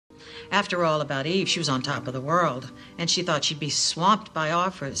After all, about Eve, she was on top of the world, and she thought she'd be swamped by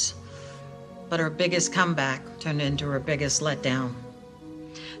offers. But her biggest comeback turned into her biggest letdown.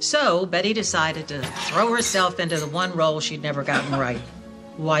 So Bette decided to throw herself into the one role she'd never gotten right,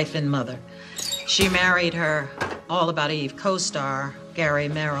 wife and mother. She married her All About Eve co-star, Gary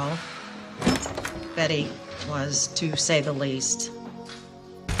Merrill. Bette was, to say the least,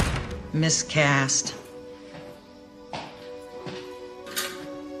 miscast.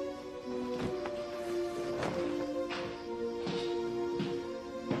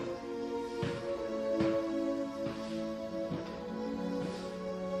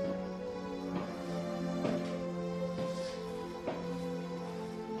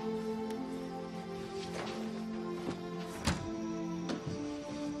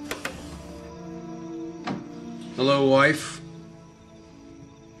 Hello, wife.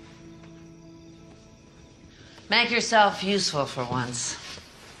 Make yourself useful for once.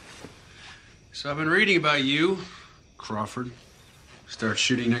 So I've been reading about you, Crawford. Start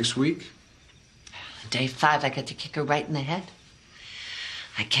shooting next week. Day 5, I get to kick her right in the head.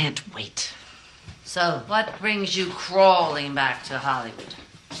 I can't wait. So, what brings you crawling back to Hollywood?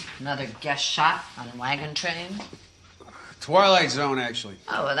 Another guest shot on a wagon train? Twilight Zone, actually.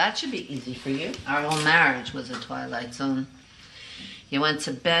 Oh, well, that should be easy for you. Our whole marriage was a Twilight Zone. You went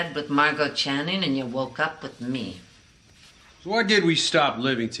to bed with Margot Channing and you woke up with me. So why did we stop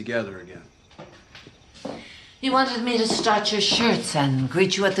living together again? You wanted me to start your shirts and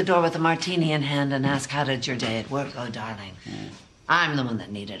greet you at the door with a martini in hand and ask, how did your day at work go, darling? I'm the one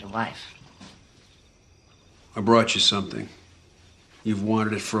that needed a wife. I brought you something. You've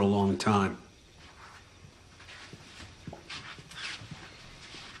wanted it for a long time.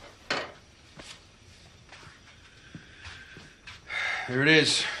 There it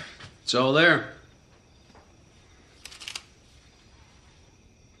is. It's all there.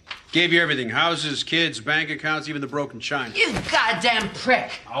 Gave you everything. Houses, kids, bank accounts, even the broken china. You goddamn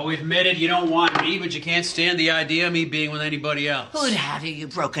prick! I'll admit it, you don't want me, but you can't stand the idea of me being with anybody else. Who'd have you, you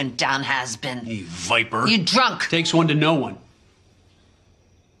broken down has-been? You viper. You drunk! Takes one to know one.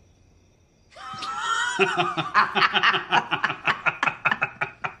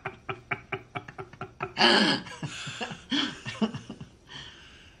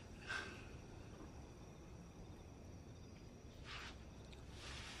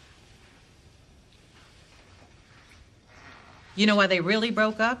 You know why they really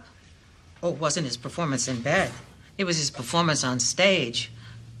broke up? Oh, it wasn't his performance in bed. It was his performance on stage.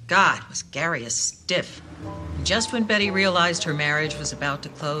 God, was Gary a stiff. And just when Bette realized her marriage was about to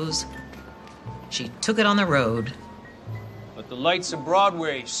close, she took it on the road. But the lights of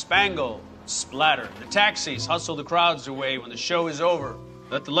Broadway spangle, splatter. The taxis hustle the crowds away when the show is over.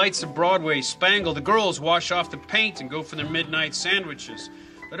 Let the lights of Broadway spangle. The girls wash off the paint and go for their midnight sandwiches.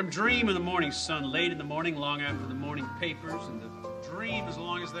 Let them dream in the morning sun, late in the morning, long after the morning papers, and dream as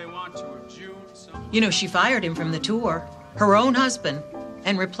long as they want to, or June, summer. You know, she fired him from the tour, her own husband,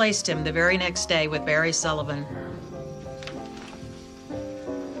 and replaced him the very next day with Barry Sullivan.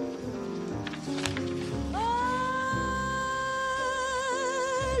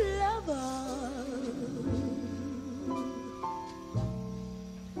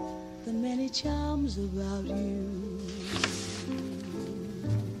 The many charms about you.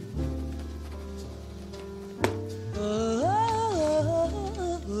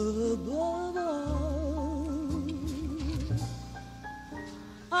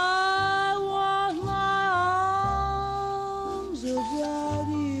 I want my arms about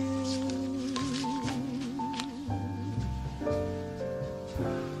you.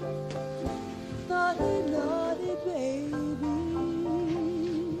 Naughty, naughty baby,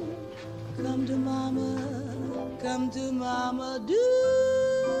 come to mama, do.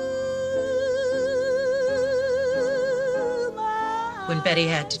 When Bette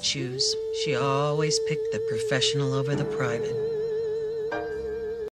had to choose, she always picked the professional over the private.